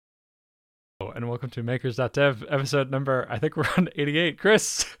and welcome to Makers.dev episode number, I think we're on 88.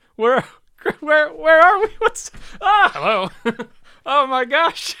 Chris, where are we? Hello. Oh my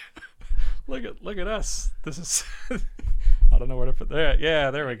gosh. Look at us. This is, I don't know where to put that.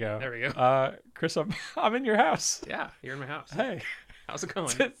 Yeah, there we go. There we go. Chris, I'm in your house. Yeah, you're in my house. Hey, How's it going?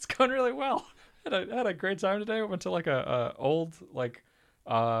 it's going really well. Had a great time today. Went to like a old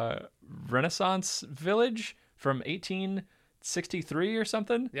Renaissance village from 1863 or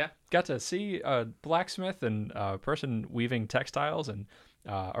something. Yeah. Got to see a blacksmith and a person weaving textiles and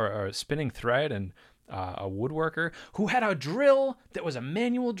or spinning thread and a woodworker who had a drill that was a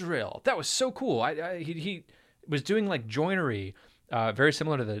manual drill. That was so cool. He was doing like joinery, very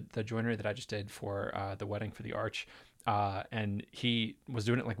similar to the joinery that I just did for the wedding for the arch. And he was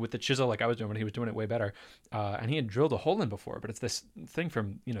doing it like with the chisel like I was doing, but he was doing it way better. And he had drilled a hole in before, but it's this thing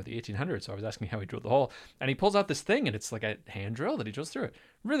from, the 1800s. So I was asking how he drilled the hole, and he pulls out this thing and it's like a hand drill that he drills through it.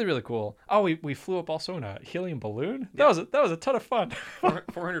 Really, really cool. Oh, we flew up also in a helium balloon. That was a ton of fun.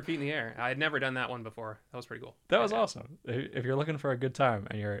 400 feet in the air. I had never done that one before. That was pretty cool. That was awesome. If you're looking for a good time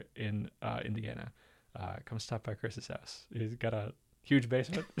and you're in Indiana, come stop by Chris's house. He's got a huge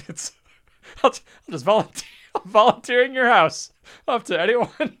basement. I'll just volunteering your house up to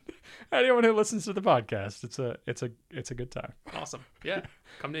anyone who listens to the podcast. It's a good time. Awesome. Yeah.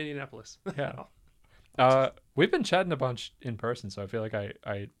 Come to Indianapolis. Yeah. We've been chatting a bunch in person, so I feel like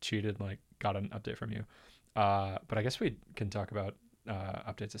I cheated and like got an update from you. But I guess we can talk about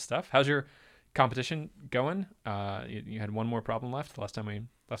updates of stuff. How's your competition going? You had one more problem left the last time we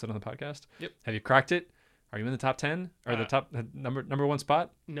left it on the podcast. Yep. Have you cracked it? Are you in the top 10 or the top number one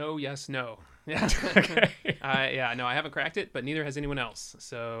spot? No, yes, no. Yeah. Okay. No, I haven't cracked it, but neither has anyone else.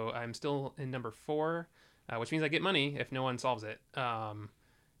 So I'm still in number 4, which means I get money if no one solves it.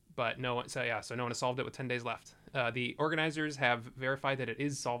 But no one, so no one has solved it with 10 days left. The organizers have verified that it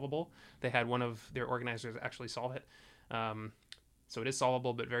is solvable. They had one of their organizers actually solve it. So it is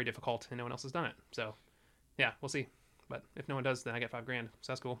solvable, but very difficult, and no one else has done it. So yeah, we'll see. But if no one does, then I get $5,000.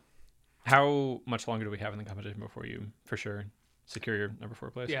 So that's cool. How much longer do we have in the competition before you, for sure, secure your number 4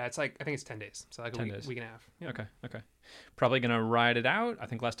 place? Yeah, I think it's 10 days. So like 10 a days. week and a half. Yeah. Okay. Probably going to ride it out. I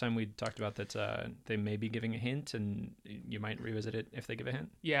think last time we talked about that they may be giving a hint, and you might revisit it if they give a hint.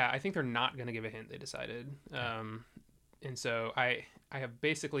 Yeah, I think they're not going to give a hint, they decided. And so I have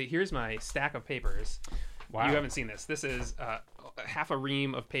basically, here's my stack of papers. Wow. You haven't seen this. This is half a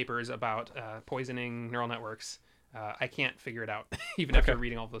ream of papers about poisoning neural networks. I can't figure it out, even after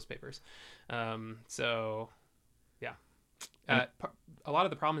reading all of those papers. So, yeah. A lot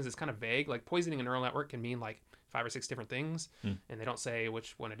of the problem is it's kind of vague. Like, poisoning a neural network can mean, like, 5 or 6 different things, and they don't say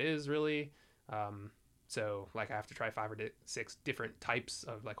which one it is, really. So, like, I have to try 5 or 6 different types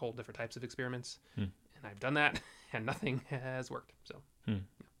of, like, whole different types of experiments. And I've done that, and nothing has worked. So, yeah.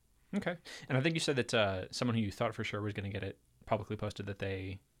 Okay. And I think you said that someone who you thought for sure was going to get it publicly posted that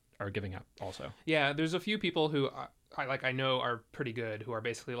they are giving up also. Yeah, there's a few people who I know are pretty good who are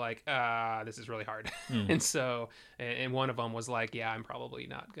basically like, this is really hard. And so, and one of them was like, yeah, I'm probably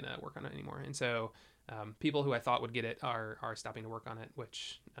not going to work on it anymore. And so people who I thought would get it are stopping to work on it,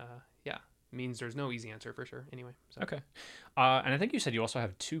 which, means there's no easy answer for sure anyway. So. Okay. And I think you said you also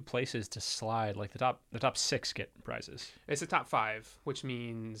have 2 places to slide, like the top 6 get prizes. It's the top 5, which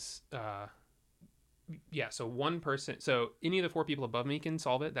means... so one person, so any of the 4 people above me can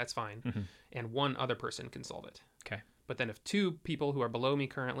solve it, that's fine. And one other person can solve it. Okay. But then if 2 people who are below me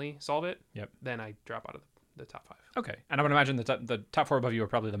currently solve it, Yep. then I drop out of the top 5. Okay. And I would imagine the top 4 above you are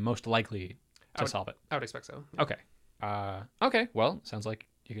probably the most likely to solve it. I would expect so. Yeah. Okay. Okay. Well, sounds like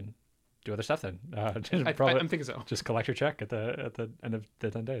you can do other stuff then. I'm thinking so. Just collect your check at the end of the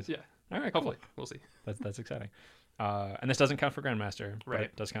 10 days. Yeah. All right. Cool. Hopefully. We'll see. That's exciting. And this doesn't count for Grandmaster, but Right.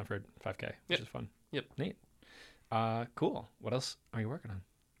 it does count for 5K, which is fun. Yep. Neat. Cool. What else are you working on?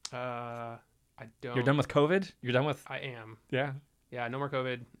 I don't. You're done with COVID? You're done with... I am. Yeah. Yeah, no more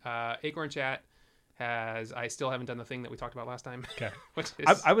COVID. Acorn Chat I still haven't done the thing that we talked about last time. Okay. Which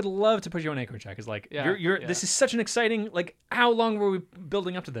is, I would love to put you on Acorn Chat because like this is such an exciting, like, how long were we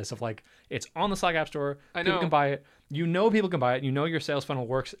building up to this of like it's on the Slack App Store, people can buy it, people can buy it, your sales funnel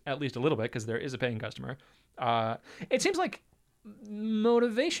works at least a little bit because there is a paying customer. It seems like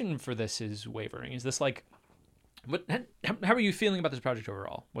motivation for this is wavering. Is this like how are you feeling about this project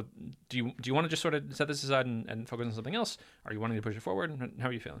overall? What do you want to just sort of set this aside and focus on something else? Are you wanting to push it forward? How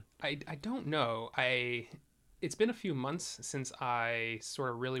are you feeling? I don't know. It's been a few months since I sort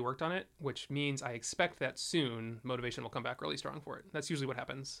of really worked on it, which means I expect that soon motivation will come back really strong for it. That's usually what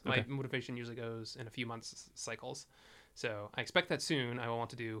happens. Okay. My motivation usually goes in a few months cycles. So I expect that soon I will want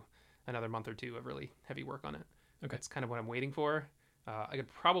to do another month or 2 of really heavy work on it. Okay. That's kind of what I'm waiting for. I could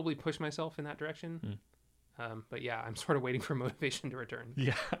probably push myself in that direction. But yeah, I'm sort of waiting for motivation to return.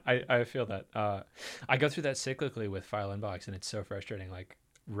 Yeah, I feel that. I go through that cyclically with File Inbox, and it's so frustrating. Like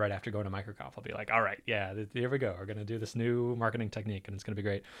right after going to MicroConf, I'll be like, all right, yeah, here we go. We're going to do this new marketing technique, and it's going to be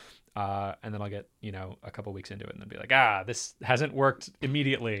great. And then I'll get, a couple weeks into it, and then be like, this hasn't worked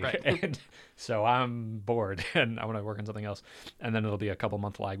immediately. Right. And so I'm bored, and I want to work on something else. And then it'll be a couple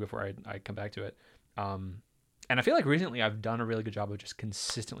month lag before I come back to it. And I feel like recently I've done a really good job of just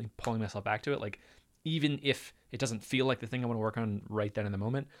consistently pulling myself back to it. Like, even if it doesn't feel like the thing I want to work on right then in the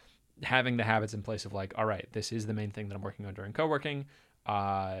moment, having the habits in place of like, all right, this is the main thing that I'm working on during co-working.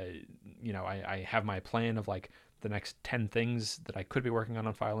 I have my plan of like the next 10 things that I could be working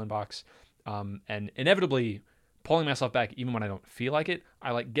on File Inbox. And inevitably pulling myself back, even when I don't feel like it,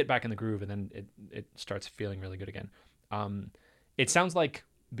 I like get back in the groove, and then it starts feeling really good again. It sounds like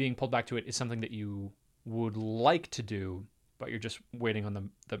being pulled back to it is something that you would like to do, but you're just waiting on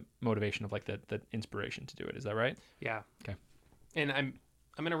the motivation of like the inspiration to do it. Is that right? Yeah. Okay. And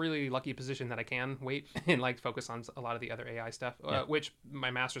I'm in a really lucky position that I can wait and like focus on a lot of the other AI stuff, which my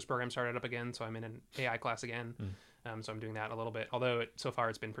master's program started up again. So I'm in an AI class again. So I'm doing that a little bit, although so far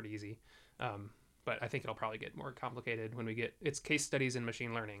it's been pretty easy. But I think it'll probably get more complicated when it's case studies in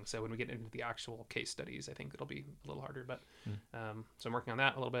machine learning. So when we get into the actual case studies, I think it'll be a little harder, but, so I'm working on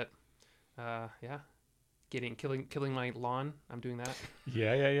that a little bit. Yeah. Killing my lawn. I'm doing that.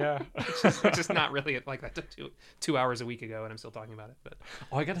 Yeah. It's just not really like that. Took 2 hours a week ago, and I'm still talking about it. But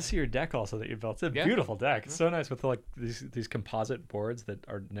I got to see your deck also that you built. It's a beautiful deck. It's so nice with like these composite boards that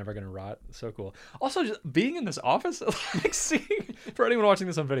are never going to rot. So cool. Also, just being in this office, like seeing, for anyone watching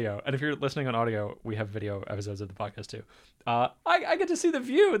this on video, and if you're listening on audio, we have video episodes of the podcast too. I get to see the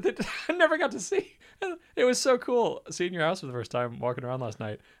view that I never got to see. It was so cool seeing your house for the first time, walking around last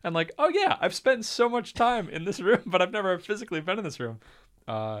night, and like, oh yeah, I've spent so much time in this room, but I've never physically been in this room.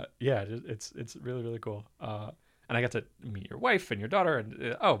 It's really, really cool. And I got to meet your wife and your daughter,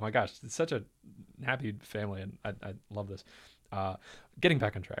 and oh my gosh, it's such a happy family, and I love this. Getting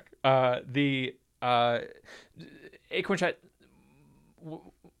back on track. The Acorn Chat.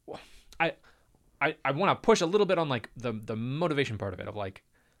 I want to push a little bit on like the motivation part of it, of like,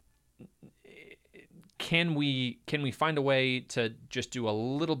 can we find a way to just do a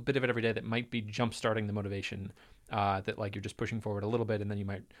little bit of it every day that might be jump starting the motivation, that like you're just pushing forward a little bit, and then you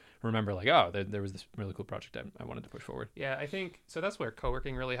might remember like, oh, there was this really cool project I wanted to push forward. Yeah, I think so. That's where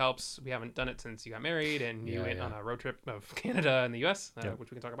co-working really helps. We haven't done it since you got married and you went on a road trip of Canada and the US,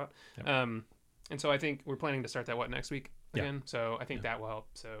 which we can talk about. Yep. And so I think we're planning to start that next week again. Yep. So I think that will help.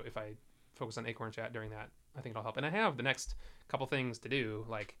 So if I focus on Acorn Chat during that, I think it'll help. And I have the next couple things to do.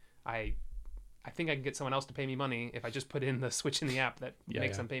 Like I think I can get someone else to pay me money if I just put in the switch in the app that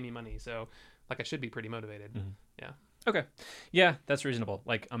makes them pay me money. So like I should be pretty motivated. Mm-hmm. Yeah. Okay. Yeah, that's reasonable.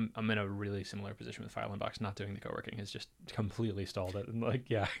 Like I'm in a really similar position with File Inbox. Not doing the co-working has just completely stalled it. And like,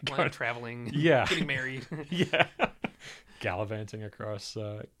 traveling. Yeah. Getting married. Yeah. Gallivanting across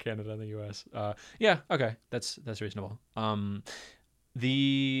Canada and the US. Okay. That's reasonable.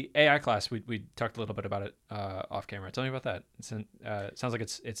 The AI class, we talked a little bit about it off camera. Tell me about that. It sounds like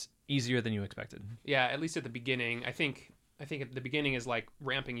it's easier than you expected. Yeah, at least at the beginning. I think at the beginning is like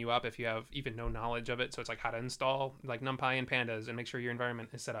ramping you up if you have even no knowledge of it. So it's like how to install like NumPy and Pandas and make sure your environment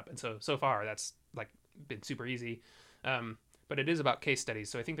is set up. And so far that's like been super easy. But it is about case studies.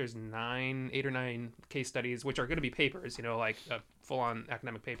 So I think there's 8 or 9 case studies, which are going to be papers, like a full-on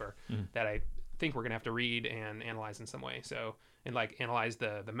academic paper that I think we're going to have to read and analyze in some way. So, and like analyze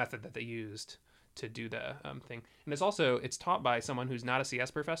the method that they used to do the thing. And it's taught by someone who's not a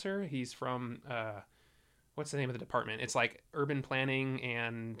CS professor. He's from, what's the name of the department? It's like urban planning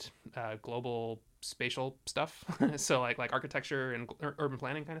and global spatial stuff. So like architecture and urban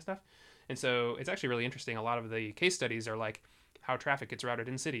planning kind of stuff. And so it's actually really interesting. A lot of the case studies are like how traffic gets routed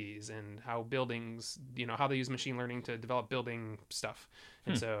in cities and how buildings, how they use machine learning to develop building stuff.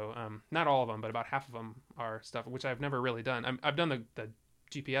 And so not all of them, but about half of them are stuff which I've never really done. I've done the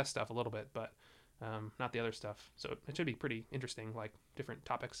GPS stuff a little bit, but not the other stuff. So it should be pretty interesting, like different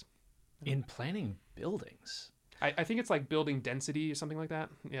topics. In planning buildings? I think it's like building density or something like that.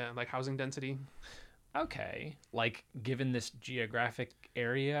 Yeah, like housing density. Okay. Like given this geographic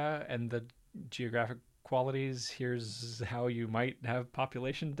area and the geographic qualities, here's how you might have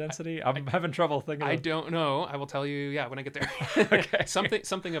population density. I'm having trouble thinking. I don't know. I will tell you. Yeah, when I get there. Okay.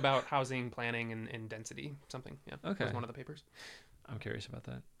 Something about housing planning and density. Something. Yeah. Okay. Was one of the papers. I'm curious about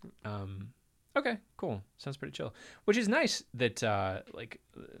that. Okay. Cool. Sounds pretty chill. Which is nice that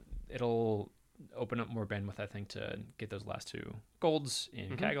it'll open up more bandwidth, I think, to get those last 2 golds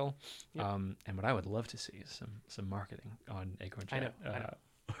in Kaggle. Yep. And what I would love to see is some marketing on Acorn Chat. I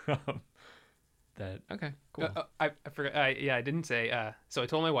know. Okay, cool. I forgot. I didn't say. So I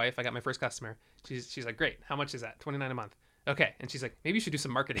told my wife I got my first customer. She's like, great. How much is that? $29 a month. Okay. And she's like, maybe you should do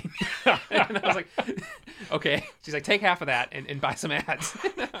some marketing. And I was like, okay. She's like, take half of that and buy some ads.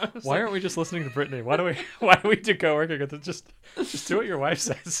 Why aren't we just listening to Brittany? Why do we do co-working with it? Just do what your wife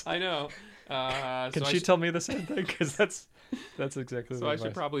says. I know. Can she tell me the same thing? Because that's exactly. So I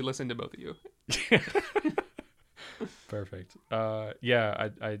should probably listen to both of you. Perfect. Yeah,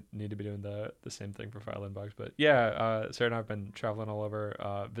 I need to be doing the same thing for File Inbox. But yeah, Sarah and I have been traveling all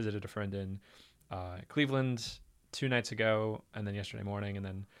over. Visited a friend in Cleveland 2 nights ago, and then yesterday morning, and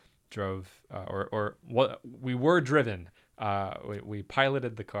then drove or what we were driven. We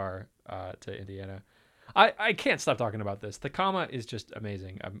piloted the car to Indiana. I can't stop talking about this. The Comma is just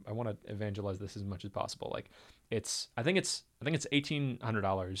amazing. I want to evangelize this as much as possible. Like I think it's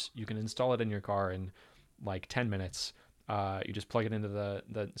 $1,800. You can install it in your car in like 10 minutes. You just plug it into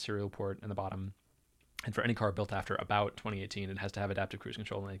the serial port in the bottom. And for any car built after about 2018, it has to have adaptive cruise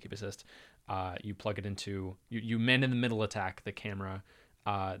control and lane keep assist. You plug it into, you man in the middle attack the camera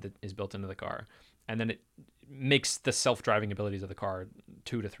that is built into the car. And then it makes the self-driving abilities of the car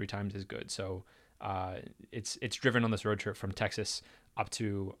 2 to 3 times as good. So it's driven on this road trip from Texas up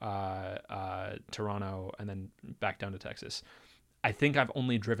to Toronto and then back down to Texas. I think I've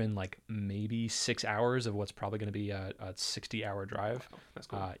only driven like maybe 6 hours of what's probably going to be a 60-hour drive. Wow, that's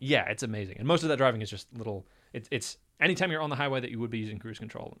cool. Yeah, it's amazing. And most of that driving is just little. It's anytime you're on the highway that you would be using cruise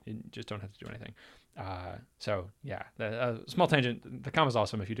control, you just don't have to do anything. So yeah, small tangent. The Comma's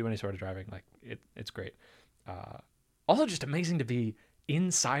awesome if you do any sort of driving. Like it's great. Also, just amazing to be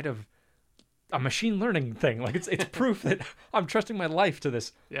inside of a machine learning thing. Like it's proof that I'm trusting my life to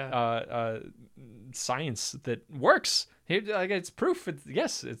this science that works. Like it's proof.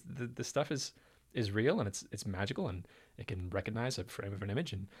 The stuff is real and it's magical and it can recognize a frame of an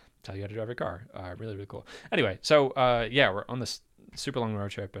image and tell you how to drive your car. Really, really cool. Anyway, so yeah, we're on this super long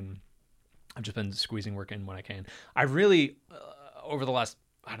road trip and I've just been squeezing work in when I can. I really over the last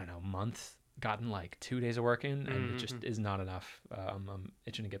month gotten like 2 days of work in and it just is not enough. I'm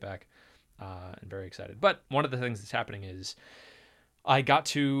itching to get back. And very excited. But one of the things that's happening is I got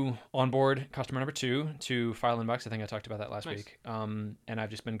to onboard customer number 2 to File Inbox. I think I talked about that last week. And I've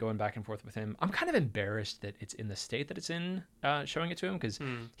just been going back and forth with him. I'm kind of embarrassed that it's in the state that it's in, showing it to him, because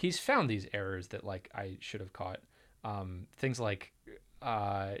he's found these errors that like I should have caught. Things like,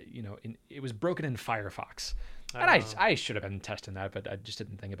 it was broken in Firefox. And I should have been testing that, but I just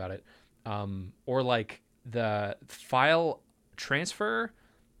didn't think about it. Or like the file transfer.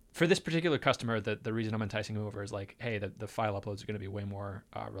 For this particular customer, the reason I'm enticing him over is like, hey, the file uploads are going to be way more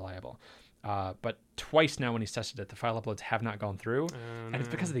reliable. But twice now when he's tested it, the file uploads have not gone through. And it's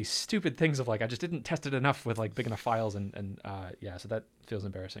because of these stupid things of like, I just didn't test it enough with like big enough files. And so that feels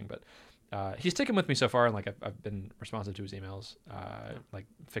embarrassing. But he's sticking with me so far. And like, I've been responsive to his emails, like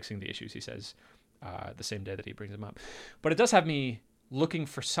fixing the issues he says the same day that he brings them up. But it does have me looking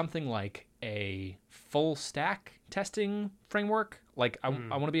for something like a full stack testing framework. Like I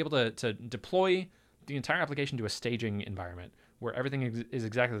want to be able to deploy the entire application to a staging environment where everything is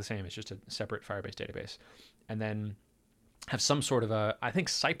exactly the same. It's just a separate Firebase database. And then have some sort of I think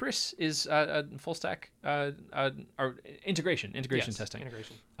Cypress is a full stack or integration testing.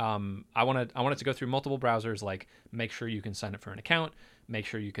 Integration. I want it to go through multiple browsers, like make sure you can sign up for an account, make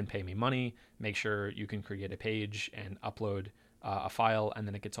sure you can pay me money, make sure you can create a page and upload a file, and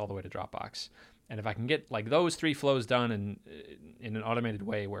then it gets all the way to Dropbox. And if I can get like those 3 flows done in an automated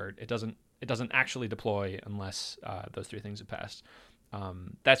way where it doesn't actually deploy unless those 3 things have passed,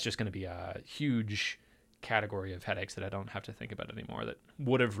 that's just going to be a huge category of headaches that I don't have to think about anymore. That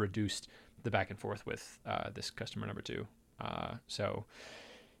would have reduced the back and forth with this customer number 2. So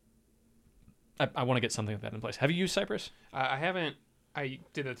I want to get something like that in place. Have you used Cypress? I haven't. I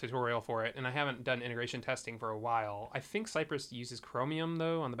did a tutorial for it, and I haven't done integration testing for a while. I think Cypress uses Chromium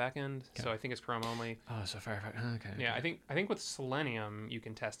though on the back end, so I think it's Chrome only. Oh, so Firefox. Okay. Yeah, I think with Selenium you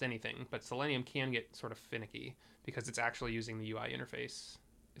can test anything, but Selenium can get sort of finicky because it's actually using the UI interface,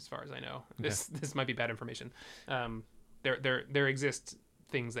 as far as I know. Okay. This might be bad information. There exist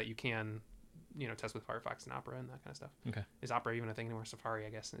things that you can test with Firefox and Opera and that kind of stuff. Okay. Is Opera even a thing anymore? Safari, I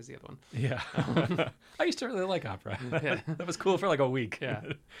guess, is the other one. Yeah. I used to really like Opera. Yeah. That was cool for like a week. Yeah.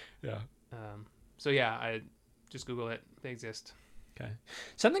 Yeah. So yeah, I just Google it. They exist. Okay.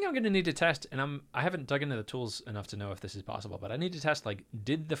 Something I'm going to need to test, and I haven't dug into the tools enough to know if this is possible, but I need to test like,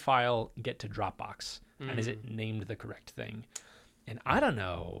 did the file get to Dropbox, and is it named the correct thing? And I don't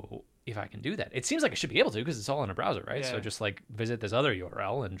know if I can do that. It seems like I should be able to because it's all in a browser, right? Yeah. So just like visit this other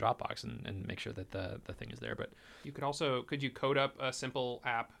URL in Dropbox and make sure that the thing is there. But You could you code up a simple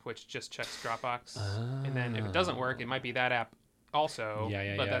app which just checks Dropbox, and then if it doesn't work, it might be that app also.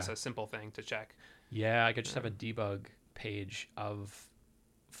 Yeah, but yeah. that's a simple thing to check. yeah, I could just have a debug page of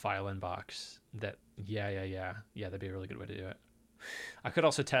file inbox that yeah, that'd be a really good way to do it. I could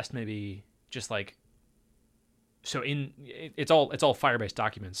also test maybe just like so it's all Firebase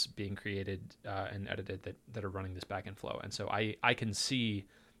documents being created and edited that are running this backend flow, and so I can see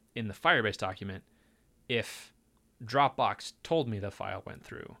in the Firebase document if Dropbox told me the file went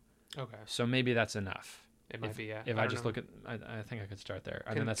through. Okay. So maybe that's enough. It might be, yeah. If I I don't just know. look at, I think I could start there.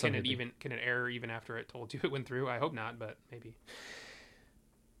 Can, and then that's can something it error even after it told you it went through? I hope not, but maybe.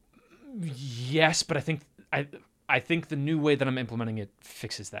 Yes, but I think the new way that I'm implementing it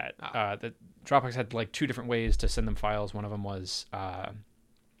fixes that. That Dropbox had like two different ways to send them files. One of them was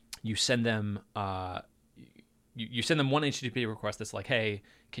you send them you send them one HTTP request that's like, hey,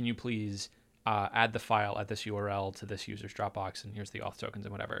 can you please add the file at this URL to this user's Dropbox, and here's the auth tokens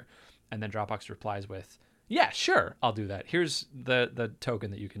and whatever. And then Dropbox replies with, yeah, sure, I'll do that. Here's the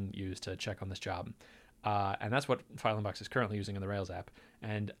token that you can use to check on this job. And that's what FileInbox is currently using in the Rails app.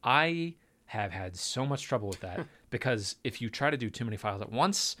 And I have had so much trouble with that because if you try to do too many files at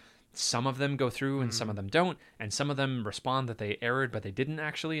once, some of them go through and some of them don't. And some of them respond that they errored, but they didn't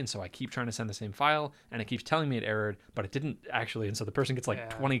actually. And so I keep trying to send the same file and it keeps telling me it errored, but it didn't actually. And so the person gets like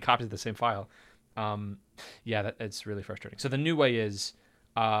 20 copies of the same file. It's really frustrating. So the new way is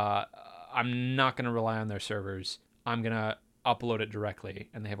I'm not going to rely on their servers. I'm going to upload it directly,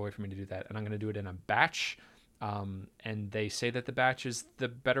 and they have a way for me to do that. And I'm going to do it in a batch. And they say that the batch is the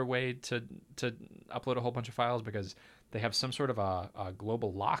better way to upload a whole bunch of files because they have some sort of a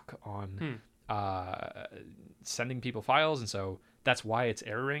global lock on sending people files. And so that's why it's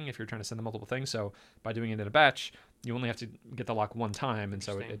erroring if you're trying to send them multiple things. So by doing it in a batch, you only have to get the lock one time. And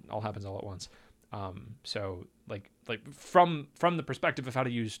so it all happens all at once. So like from the perspective of how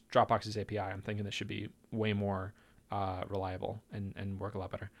to use Dropbox's API, I'm thinking this should be way more reliable and work a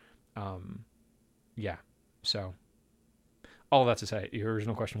lot better. Yeah. So all of that to say, your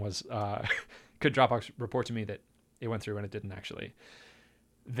original question was, could Dropbox report to me that it went through and it didn't actually?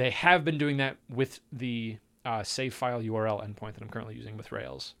 They have been doing that with the save file URL endpoint that I'm currently using with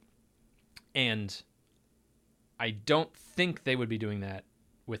Rails. And I don't think they would be doing that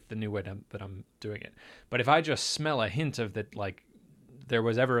with the new way that I'm doing it. But if I just smell a hint of that, like there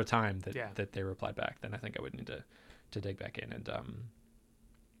was ever a time that they replied back, then I think I would need to dig back in and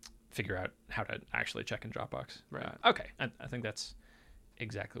figure out how to actually check in Dropbox. Right. Okay. I think that's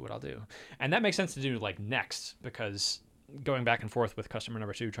exactly what I'll do. And that makes sense to do like next, because going back and forth with customer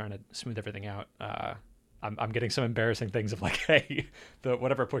number 2, trying to smooth everything out, I'm getting some embarrassing things of like, hey, the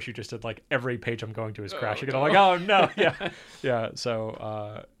whatever push you just did, like every page I'm going to is crashing. And I'm like, oh no. Yeah.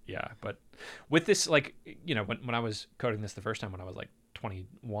 So, but with this, like, you know, when I was coding this the first time when I was like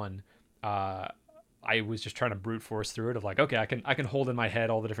 21, I was just trying to brute force through it of like, okay, I can hold in my head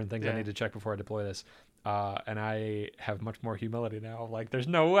all the different things I need to check before I deploy this. And I have much more humility now. Like, there's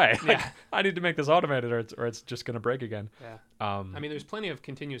no way. Like, I need to make this automated or it's just going to break again. Yeah. I mean, there's plenty of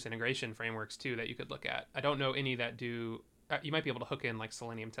continuous integration frameworks too that you could look at. I don't know any that do. You might be able to hook in like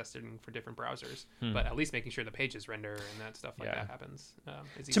Selenium testing for different browsers, but at least making sure the pages render and that stuff like that happens.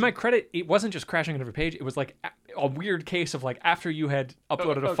 To my credit, it wasn't just crashing on every page. It was like a weird case of like after you had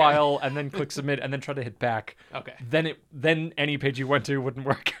uploaded a file and then click submit and then try to hit back. Okay. Then any page you went to wouldn't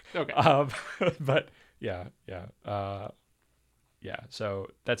work. Okay. But yeah. So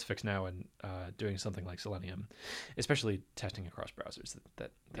that's fixed now, and doing something like Selenium, especially testing across browsers,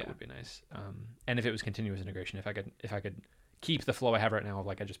 that would be nice. And if it was continuous integration, if I could keep the flow I have right now of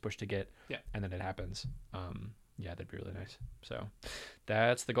like I just push to Git, and then it happens, that'd be really nice. So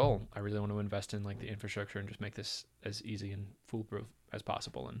that's the goal. I really want to invest in like the infrastructure and just make this as easy and foolproof as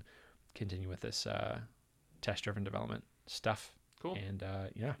possible, and continue with this test-driven development stuff. Cool. And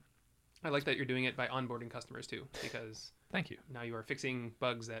I like that you're doing it by onboarding customers too, because thank you. Now you are fixing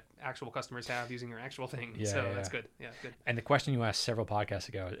bugs that actual customers have using your actual thing. Yeah, so that's good. Yeah, good. And the question you asked several podcasts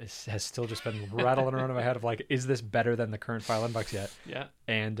ago has still just been rattling around in my head of like, is this better than the current file inbox yet? Yeah.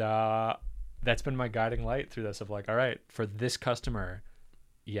 And that's been my guiding light through this of like, all right, for this customer,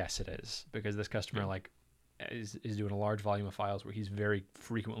 yes, it is, because this customer like is doing a large volume of files where he's very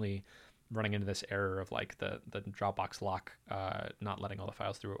frequently running into this error of like the Dropbox lock not letting all the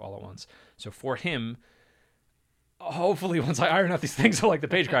files through all at once. So for him, hopefully once I iron out these things, so like the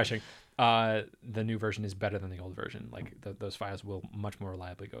page crashing, the new version is better than the old version. Like those files will much more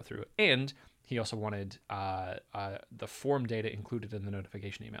reliably go through. And he also wanted the form data included in the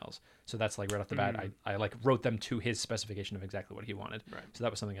notification emails. So that's like right off the bat, I like wrote them to his specification of exactly what he wanted. Right. So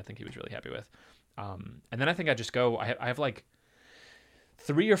that was something I think he was really happy with. And then I think I just go. I have like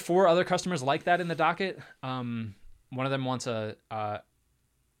 3 or 4 other customers like that in the docket. One of them wants a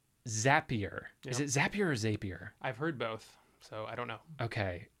Zapier. Yeah. Is it Zapier or Zapier? I've heard both, so I don't know.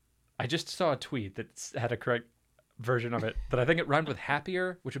 Okay. I just saw a tweet that had a correct version of it, but I think it rhymed with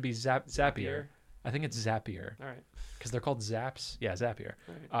happier, which would be Zapier. I think it's Zapier All right. because they're called Zaps. Yeah, Zapier.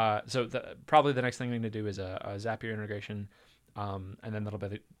 All So probably the next thing we need to do is a Zapier integration, and then that'll be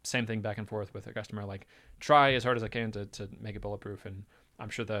the same thing back and forth with a customer. Like, try as hard as I can to make it bulletproof, and I'm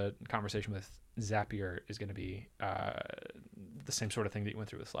sure the conversation with Zapier is going to be the same sort of thing that you went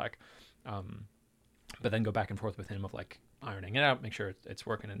through with Slack. But then go back and forth with him of like ironing it out, make sure it's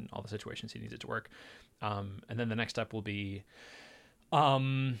working in all the situations he needs it to work. And then the next step will be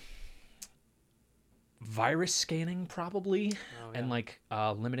virus scanning probably, Oh, and yeah. like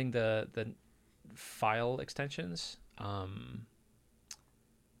limiting the file extensions.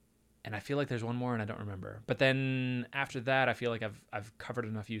 And I feel like there's one more and I don't remember. But then after that, I feel like I've covered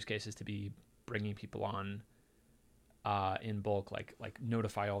enough use cases to be bringing people on in bulk, like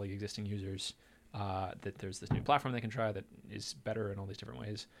notify all the existing users that there's this new platform they can try that is better in all these different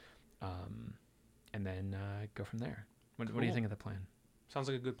ways, and then go from there. What do you Cool. think of the plan? Sounds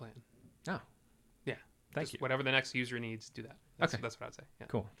like a good plan. Oh, Yeah. thank Just you. Whatever the next user needs, do that. That's what I would say. Yeah.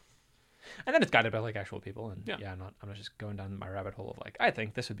 Cool. And then it's guided by like actual people, and Yeah. I'm not just going down my rabbit hole of like I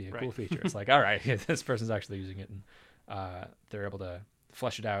think this would be a cool Right. feature. It's like, all right, this person's actually using it, and they're able to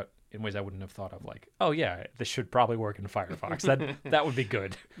flesh it out in ways I wouldn't have thought of. Like, oh yeah, this should probably work in Firefox. That would be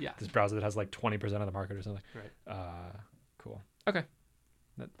good. Yeah. This browser that has like 20% of the market or something. Right. Cool. Okay,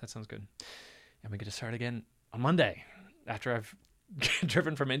 that sounds good. And we get to start again on Monday after I've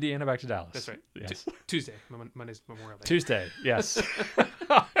driven from Indiana back to Dallas. That's right. Yes. Tuesday. Monday's Memorial Day. Tuesday. Yes.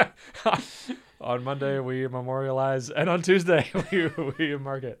 On Monday we memorialize, and on Tuesday we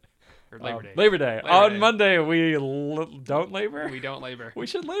mark it. Or Labor Day. Labor Day. Labor On Day. Monday we don't labor. We don't labor. We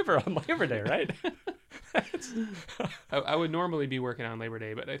should labor on Labor Day, right? I would normally be working on Labor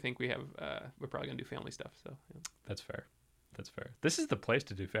Day, but I think we're probably gonna do family stuff. So yeah. That's fair. That's fair. This is the place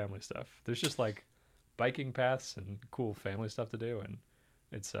to do family stuff. There's just like biking paths and cool family stuff to do, and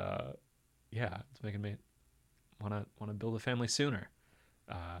it's it's making me wanna build a family sooner.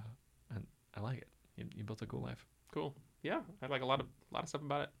 And I like it. You built a cool life. Cool. Yeah, I like a lot of stuff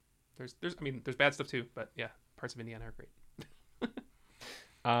about it. There's bad stuff too, but yeah, parts of Indiana are great.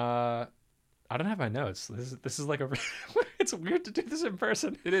 I don't have my notes. This is like a. It's weird to do this in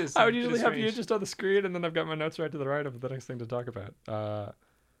person. It is. I would It is usually have you strange. just on the screen, and then I've got my notes right to the right of the next thing to talk about.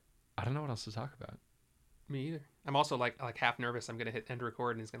 I don't know what else to talk about. Me either. I'm also like half nervous. I'm gonna hit end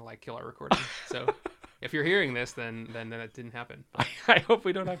record and it's gonna like kill our recording. So if you're hearing this, then it didn't happen. I hope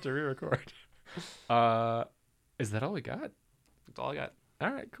we don't have to re-record. Is that all we got? That's all I got.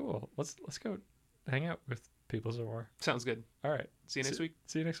 All right, cool. Let's go hang out with people some more. Sounds good. All right. See you next week.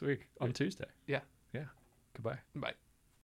 See you next week on Tuesday. Yeah. Yeah. Goodbye. Bye.